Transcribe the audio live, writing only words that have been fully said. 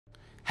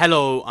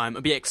Hello, I'm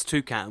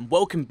BX2Cat, and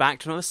welcome back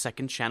to another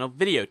second channel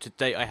video.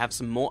 Today I have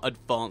some more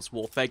Advanced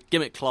Warfare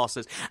gimmick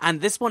classes,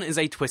 and this one is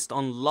a twist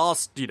on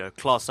last,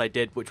 class I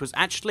did, which was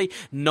actually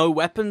no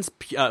weapons,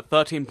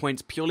 13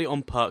 points purely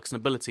on perks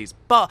and abilities.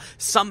 But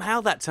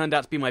somehow that turned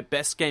out to be my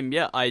best game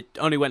yet. I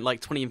only went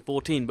like 20 and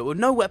 14, but with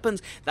no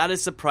weapons, that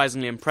is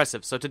surprisingly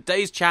impressive. So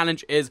today's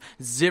challenge is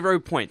 0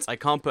 points. I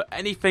can't put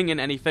anything in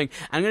anything.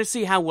 I'm going to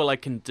see how well I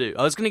can do.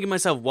 I was going to give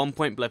myself 1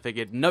 point, but I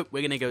figured, nope, we're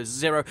going to go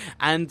 0,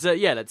 and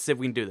yeah, let's see if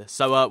we can do this.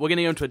 So we're going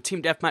to go into a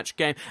team deathmatch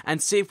game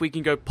and see if we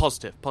can go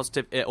positive.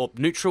 Or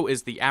neutral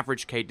is the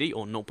average KD,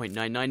 or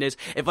 0.99 is.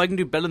 If I can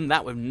do better than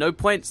that with no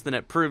points, then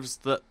it proves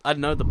that, I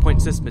don't know, the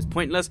point system is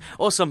pointless,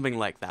 or something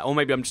like that. Or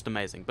maybe I'm just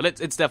amazing, but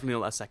it's definitely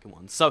not that second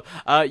one. So,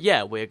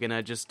 yeah, we're going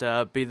to just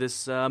be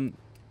this,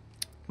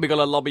 we got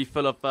a lobby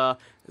full of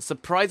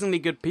surprisingly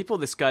good people.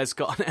 This guy's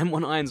got an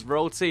M1 Irons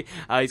royalty.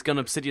 He's got an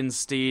Obsidian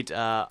Steed.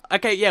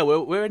 Okay, yeah,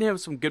 we're in here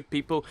with some good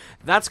people.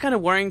 That's kind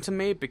of worrying to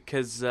me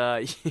because,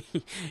 I'm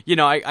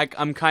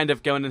kind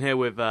of going in here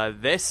with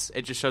this.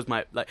 It just shows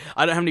my,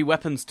 I don't have any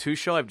weapons to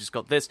show. I've just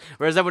got this.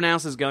 Whereas everyone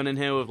else is going in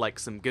here with,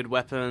 some good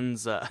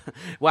weapons.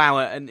 Wow,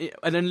 an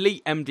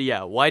elite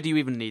MDL. Why do you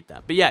even need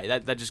that? But yeah,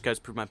 that just goes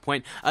to prove my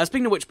point.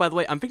 Speaking of which, by the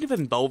way, I'm thinking of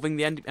involving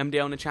the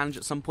MDL in a challenge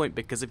at some point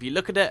because if you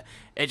look at it,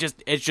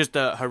 it's just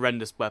a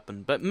horrendous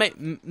weapon. But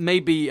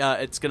maybe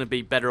it's going to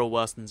be better or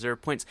worse than 0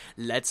 points.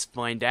 Let's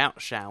find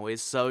out, shall we?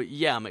 So,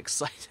 yeah, I'm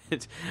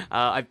excited.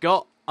 I've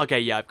got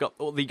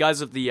all the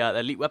guys of the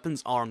elite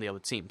weapons are on the other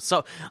team.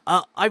 So,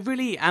 I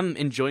really am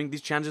enjoying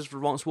these challenges for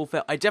Advanced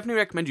Warfare. I definitely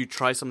recommend you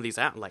try some of these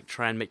out,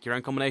 try and make your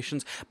own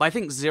combinations. But I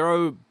think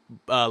 0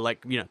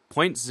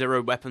 points,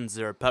 0 weapons,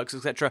 0 perks,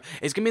 etc.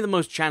 is going to be the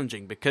most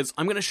challenging because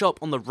I'm going to show up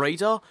on the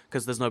radar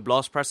because there's no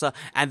blast presser,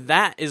 and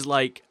that is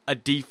a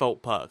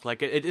default perk.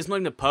 It is not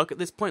even a perk at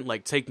this point,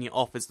 taking it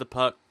off is the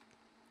perk.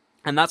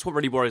 And that's what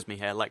really worries me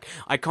here.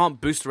 I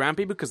can't boost around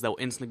people because they'll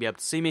instantly be able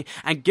to see me.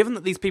 And given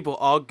that these people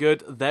are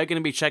good, they're going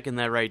to be checking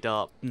their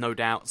radar, no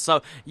doubt.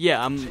 So,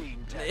 yeah,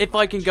 if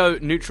I can go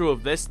neutral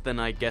of this, then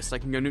I guess I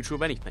can go neutral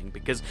of anything.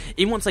 Because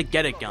even once I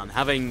get a gun,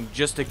 having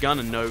just a gun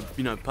and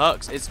no,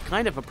 perks, is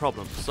kind of a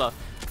problem. So,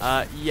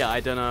 yeah, I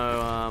don't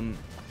know,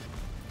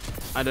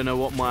 I don't know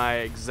what my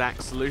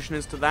exact solution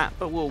is to that,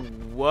 but we'll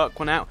work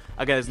one out.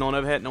 Okay, there's no one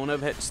over here,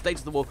 just stay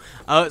to the wall.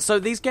 So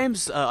these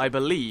games, I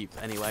believe,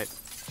 anyway.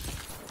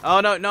 Oh,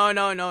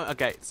 no.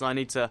 Okay, so I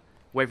need to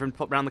wait for him to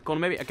pop around the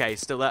corner, maybe? Okay, he's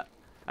still there.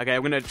 Okay,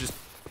 I'm gonna just...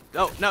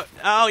 Oh, no.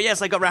 Oh,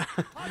 yes, I got round.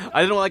 I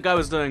don't know what that guy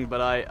was doing,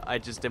 but I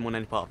just didn't want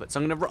any part of it. So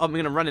I'm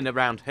gonna run in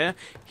around here.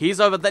 He's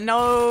over there.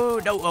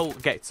 No. Oh,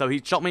 okay, so he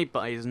shot me,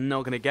 but he's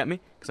not gonna get me,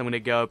 because I'm gonna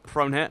go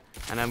prone here,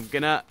 and am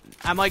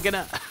I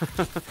gonna...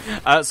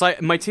 so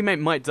my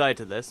teammate might die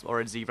to this, or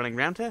is he running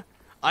around here?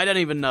 I don't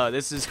even know.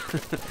 This is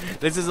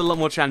this is a lot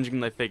more challenging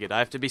than I figured. I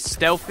have to be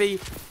stealthy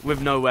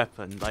with no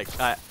weapon.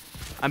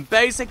 I'm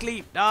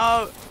basically...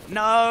 No,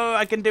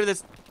 I can do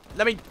this.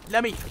 Let me...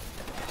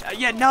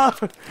 yeah, no!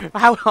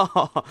 How?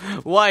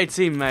 Why,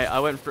 teammate? I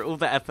went through all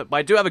that effort, but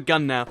I do have a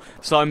gun now,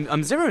 so I'm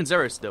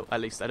 0-0 still, at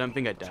least. I don't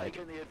think I died.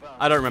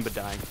 I don't remember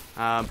dying.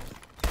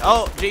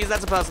 Oh, geez,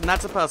 that's a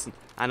person.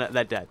 And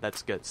they're dead,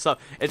 that's good. So,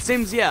 it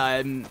seems,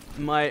 yeah,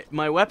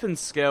 my weapon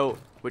skill,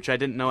 which I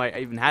didn't know I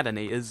even had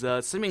any, is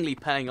seemingly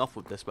paying off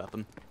with this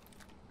weapon.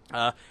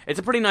 It's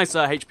a pretty nice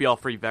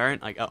HBR-free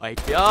variant.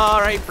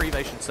 HBR-free,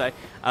 they should say,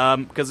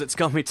 because it's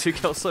got me 2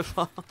 kills so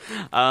far.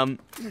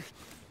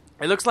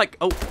 It looks like...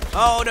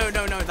 Oh, no,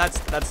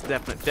 that's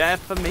definite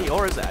death for me,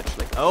 or is it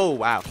actually? Oh,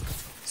 wow.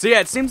 So yeah,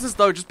 it seems as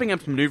though just being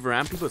able to maneuver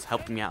around people is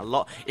helping me out a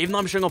lot, even though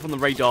I'm showing up on the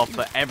radar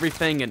for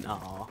everything, and...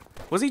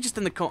 was he just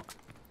in the corner?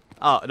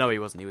 Oh, no, he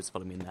wasn't. He was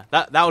following me in there.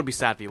 That would be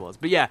sad if he was.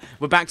 But yeah,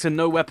 we're back to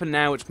no weapon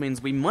now, which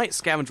means we might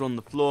scavenge on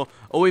the floor,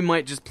 or we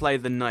might just play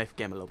the knife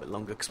game a little bit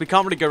longer, because we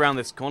can't really go around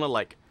this corner,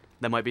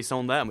 there might be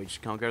someone there, and we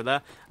just can't go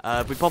there.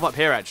 If we pop up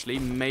here, actually,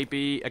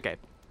 maybe... Okay,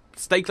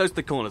 stay close to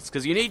the corners,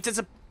 because you need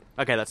to...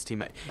 Okay, that's a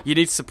teammate. You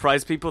need to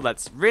surprise people.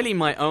 That's really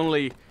my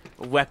only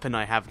weapon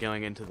I have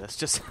going into this.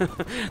 Just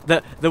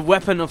the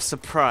weapon of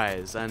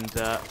surprise, and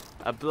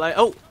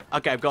oh,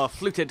 okay, I've got a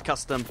fluted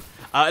custom.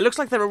 It looks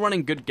like they were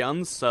running good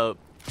guns, so...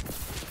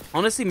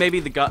 Honestly, maybe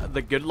the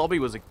good lobby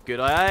was a good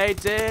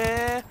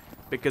idea,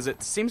 because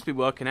it seems to be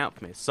working out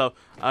for me. So,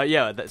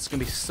 yeah, there's going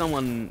to be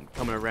someone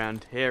coming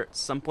around here at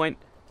some point,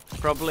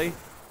 probably.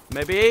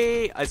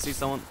 Maybe. I see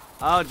someone.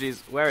 Oh, jeez,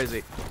 where is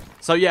he?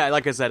 So, yeah,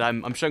 like I said,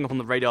 I'm showing up on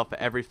the radar for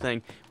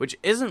everything, which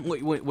isn't what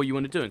you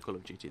want to do in Call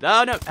of Duty.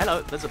 Oh, no,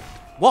 hello, there's a...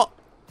 What?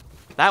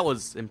 That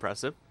was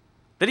impressive.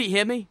 Did he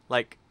hear me?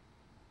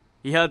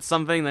 He heard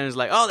something, then he's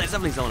like, oh, there's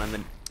definitely someone, and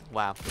then...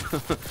 Wow.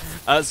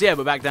 So yeah,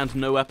 we're back down to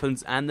no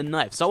weapons and the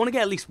knife. So I want to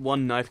get at least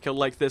one knife kill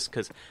like this,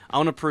 because I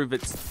want to prove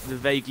it's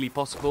vaguely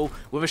possible.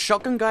 With a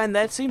shotgun guy in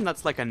their team,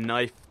 that's like a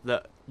knife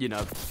that, you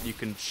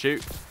can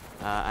shoot.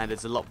 And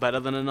it's a lot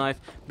better than a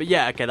knife. But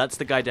yeah, okay, that's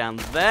the guy down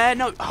there.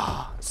 No!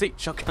 See,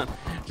 shotgun.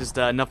 Just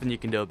nothing you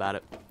can do about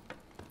it.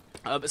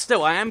 But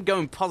still, I am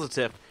going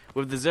positive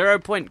with the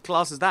 0-point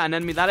class. Is that an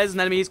enemy? That is an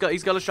enemy. He's got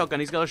a shotgun.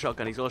 He's got a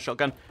shotgun. He's got a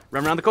shotgun.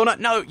 Run around the corner.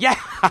 No, yeah.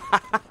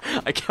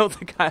 I killed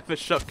the guy with a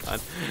shotgun.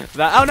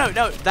 Oh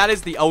no, that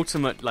is the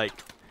ultimate, like,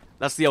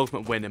 that's the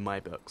ultimate win in my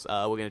books.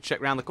 We're gonna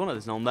check around the corner.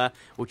 There's no one there.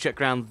 We'll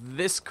check around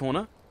this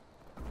corner,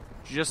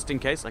 just in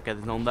case. Okay,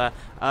 there's no one there.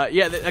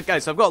 Yeah, okay.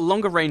 So I've got a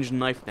longer range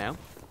knife now.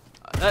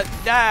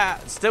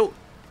 Still.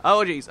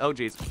 Oh jeez. Oh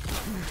jeez.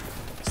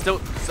 Still.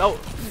 So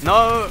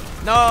no.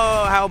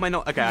 How am I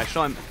not? Okay, I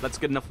shot him. That's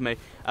good enough for me.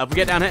 If we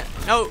get down here.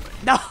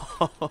 No.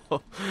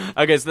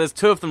 Okay, so there's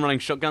 2 of them running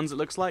shotguns. It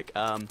looks like.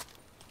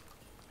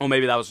 Or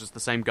maybe that was just the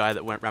same guy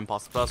that ran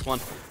past the first one.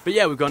 But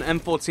yeah, we've got an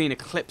M14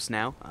 Eclipse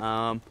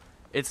now.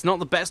 It's not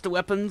the best of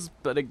weapons,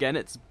 but again,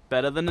 it's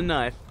better than a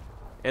knife.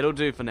 It'll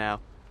do for now.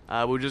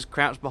 We'll just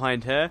crouch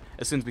behind here.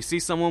 As soon as we see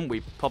someone,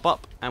 we pop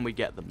up and we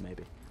get them,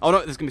 maybe. Oh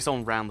no, there's gonna be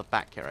someone round the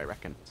back here, I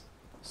reckon.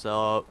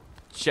 So,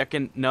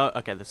 checking. No,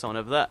 okay, there's someone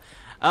over there.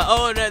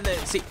 Oh no,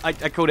 see, I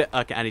called it.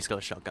 Okay, and he's got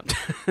a shotgun.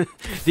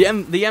 the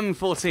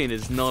M14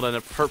 is not an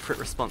appropriate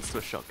response to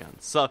a shotgun.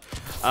 So,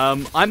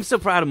 I'm still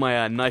proud of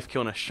my knife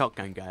kill on a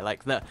shotgun guy.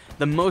 Like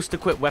the most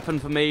equipped weapon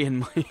for me,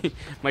 and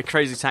my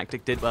crazy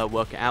tactic did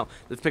work it out.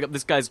 Let's pick up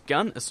this guy's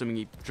gun, assuming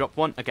he dropped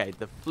one. Okay,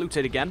 the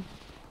fluted again.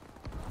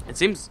 It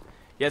seems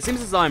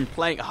as though I'm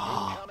playing.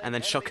 Oh, and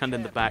then shotgunned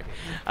in the back.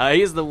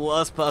 He is the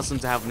worst person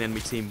to have on the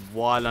enemy team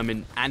while I'm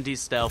in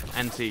anti-stealth,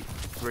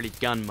 anti-really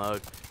gun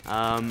mode.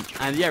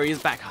 And yeah, he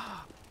is back.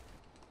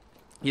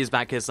 He is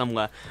back here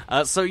somewhere.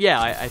 So yeah,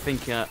 I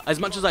think as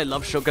much as I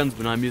love shotguns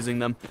when I'm using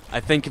them,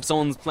 I think if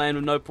someone's playing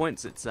with no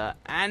points, it's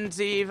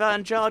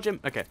anti-van charge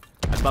him. Okay,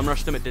 I bum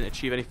rushed him. It didn't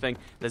achieve anything.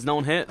 There's no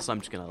one here, so I'm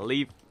just gonna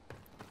leave.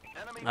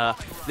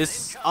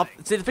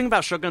 See, the thing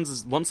about shotguns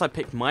is once I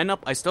pick mine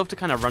up, I still have to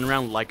kind of run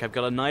around like I've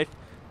got a knife,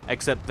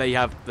 except they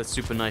have the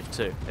super knife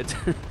too.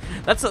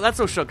 That's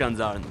all shotguns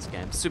are in this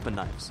game, super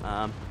knives.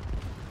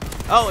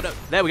 Oh no,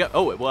 there we go.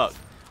 Oh, it worked.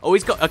 Oh,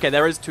 he's got. Okay,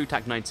 there is 2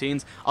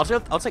 TAC-19s.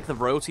 I'll take the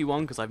royalty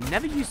one because I've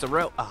never used a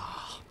royal.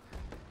 Ah,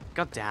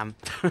 god damn.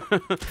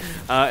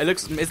 It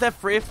looks. Is there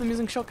 3 of them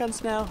using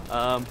shotguns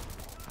now?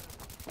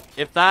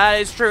 If that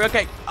is true,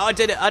 okay. Oh, I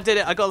did it.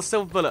 I got a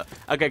silver bullet.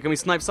 Okay, can we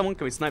snipe someone?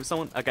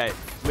 Okay,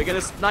 we're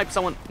gonna snipe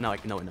someone. No,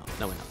 no, we're not.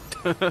 No,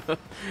 we're not.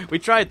 We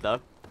tried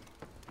though,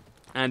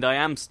 and I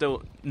am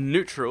still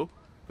neutral,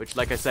 which,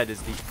 like I said,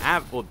 is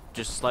the or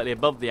just slightly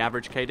above the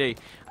average KD.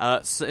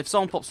 So if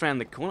someone pops around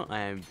the corner,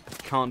 I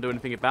can't do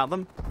anything about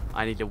them.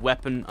 I need a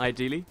weapon,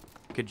 ideally.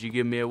 Could you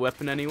give me a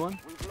weapon, anyone?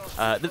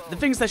 The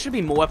thing is, there should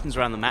be more weapons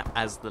around the map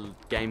as the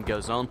game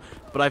goes on,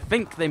 but I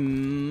think they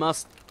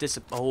must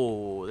disappear.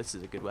 Oh, this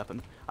is a good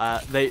weapon.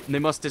 They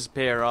must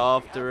disappear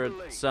after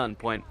a certain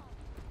point.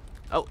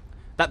 Oh,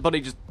 that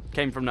body just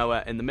came from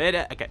nowhere in the mid.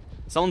 Okay,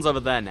 someone's over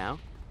there now.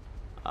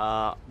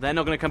 They're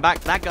not going to come back.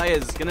 That guy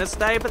is going to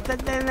stay, but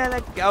then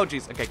oh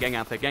jeez. Okay, gang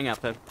out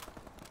there.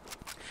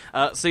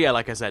 So yeah,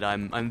 like I said,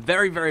 I'm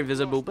very, very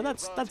visible, but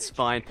that's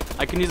fine.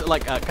 I can use it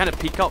like kind of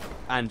peacock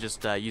and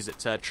just use it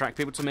to attract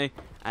people to me,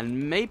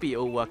 and maybe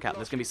it'll work out.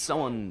 There's gonna be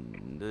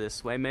someone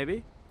this way,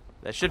 maybe.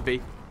 There should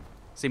be.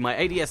 See, my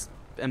ADS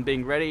and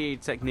being ready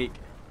technique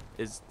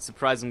is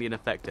surprisingly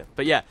ineffective.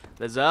 But yeah,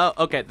 there's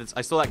okay.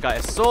 I saw that guy.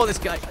 I saw this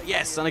guy.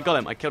 Yes, and I got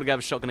him. I killed a guy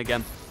with a shotgun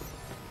again.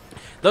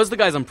 Those are the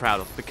guys I'm proud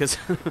of because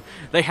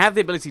they have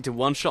the ability to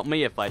one-shot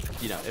me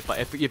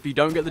if you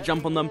don't get the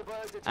jump on them,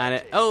 and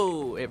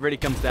it really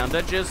comes down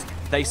to just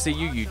they see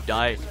you, you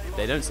die.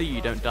 They don't see you,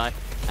 you don't die,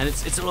 and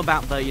it's all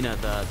about the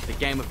the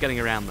game of getting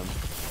around them,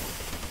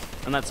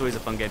 and that's always a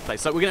fun gameplay.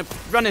 So we're gonna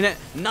run in it,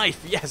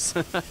 knife, yes.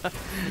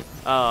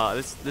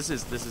 This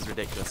is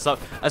ridiculous. So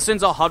as soon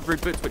as our hard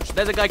reboots, which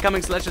there's a guy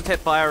coming, so let's just hit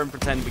fire and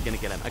pretend we're gonna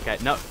get him. Okay,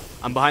 no,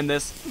 I'm behind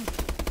this.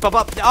 Pop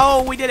up.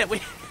 Oh, we did it.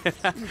 We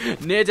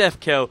near death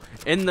kill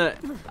in the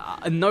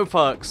no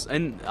perks,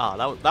 and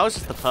that was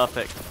just the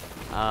perfect.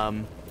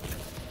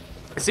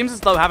 It seems as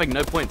though having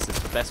no points is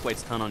the best way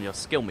to turn on your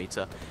skill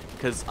meter,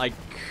 because I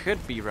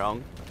could be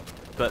wrong,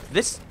 but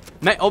this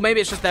maybe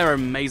it's just their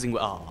amazing.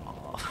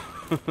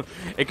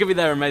 It could be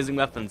their amazing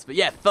weapons, but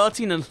yeah,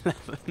 13 and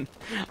 11.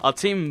 Our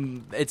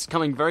team, it's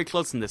coming very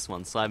close in this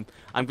one, so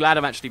I'm glad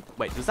I'm actually.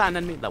 Wait, was that an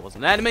enemy? That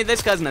wasn't an enemy.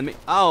 This guy's an enemy.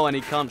 Oh, and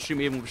he can't shoot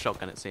me even with a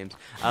shotgun, it seems.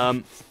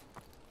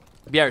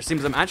 Yeah, it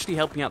seems I'm actually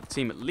helping out the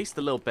team at least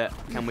a little bit.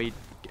 Can we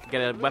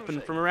get a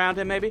weapon from around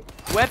here, maybe?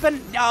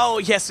 Weapon? Oh,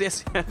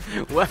 yes.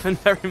 Weapon,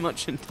 very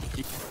much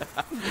indeed.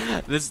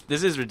 This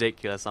is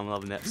ridiculous. I'm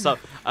loving it. So,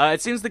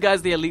 it seems the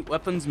guys, the elite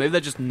weapons, maybe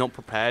they're just not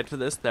prepared for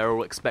this. They're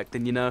all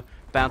expecting,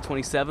 bound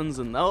 27s,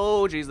 and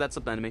oh, geez, that's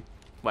an enemy.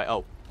 Wait,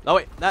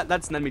 wait,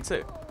 that's an enemy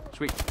too. Should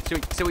we?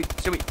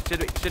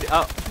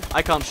 Oh,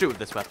 I can't shoot with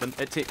this weapon.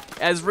 It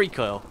has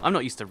recoil. I'm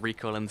not used to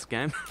recoil in this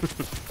game.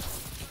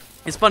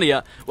 It's funny,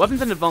 weapons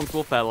in Advanced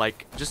Warfare,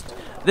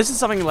 this is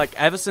something,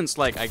 ever since,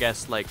 I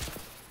guess,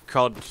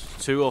 COD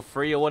 2 or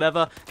 3 or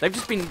whatever, they've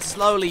just been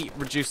slowly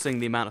reducing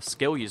the amount of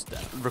skill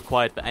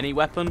required for any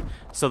weapon,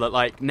 so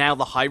that, now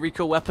the high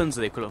recoil weapons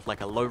are the equivalent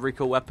of, a low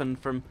recoil weapon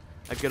from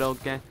a good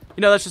old game.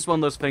 That's just one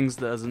of those things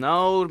that, as an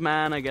old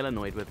man, I get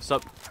annoyed with.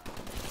 So,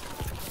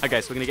 Okay,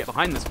 so we're gonna get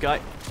behind this guy.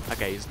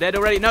 Okay, he's dead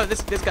already. No,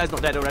 this guy's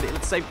not dead already.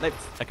 Let's save.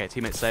 Okay,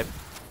 teammate save.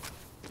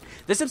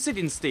 This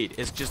Obsidian Steed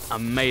is just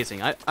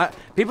amazing.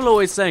 People are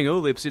always saying, oh,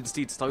 the Obsidian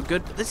Steed's so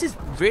good, but this is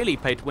really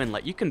pay to win.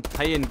 Like, you can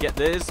pay and get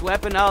this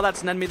weapon. Oh,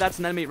 that's an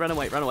enemy, run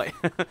away, run away.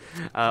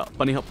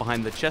 Bunny hop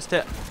behind the chest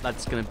here.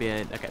 That's gonna be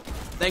it. Okay,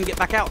 then get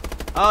back out.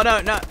 Oh,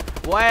 no, no.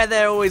 Why are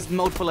there always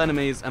multiple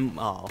enemies?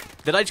 Oh,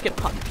 did I just get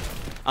punched?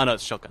 Oh, no,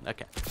 it's shotgun.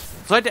 Okay.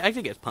 So I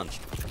did get punched.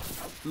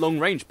 Long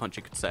range punch,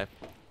 you could say.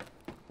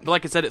 But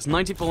like I said, it's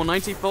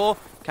 94-94.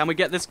 Can we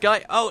get this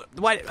guy? Oh,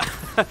 wait.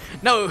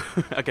 No.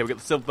 Okay, we got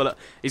the silver bullet.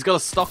 He's got a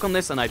stock on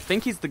this, and I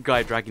think he's the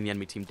guy dragging the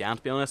enemy team down,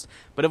 to be honest.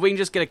 But if we can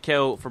just get a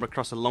kill from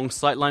across a long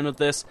sight line with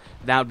this,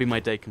 that would be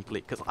my day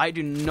complete. Because I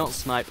do not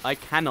snipe. I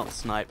cannot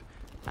snipe.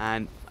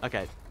 And,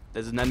 okay,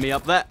 there's an enemy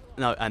up there.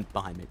 No, and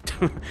behind me.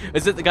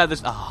 Is it the guy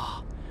that's...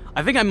 Ah.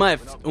 I think I might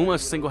have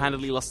almost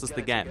single-handedly lost us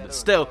the game. But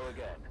still,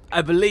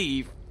 I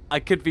believe... I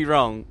could be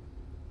wrong.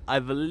 I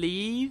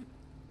believe...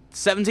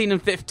 17 and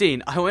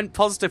 15. I went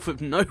positive with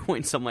no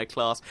points on my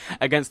class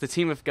against a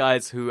team of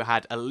guys who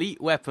had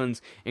elite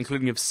weapons,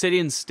 including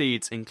Obsidian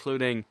Steeds,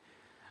 including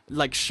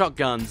like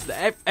shotguns.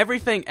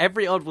 Everything,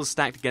 every odd was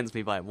stacked against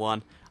me by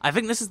 1. I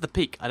think this is the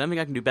peak. I don't think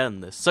I can do better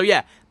than this. So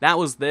yeah, that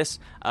was this.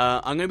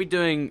 I'm going to be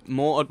doing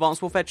more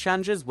Advanced Warfare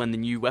challenges when the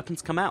new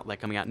weapons come out. They're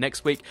coming out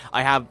next week.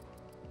 I have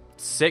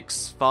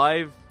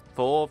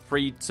 4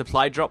 free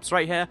supply drops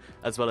right here,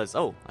 as well as,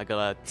 oh, I got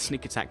a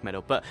sneak attack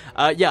medal. But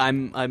yeah,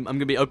 I'm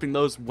gonna be opening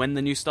those when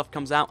the new stuff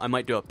comes out. I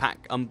might do a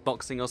pack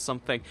unboxing or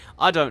something.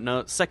 I don't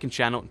know. Second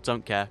channel,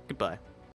 don't care. Goodbye.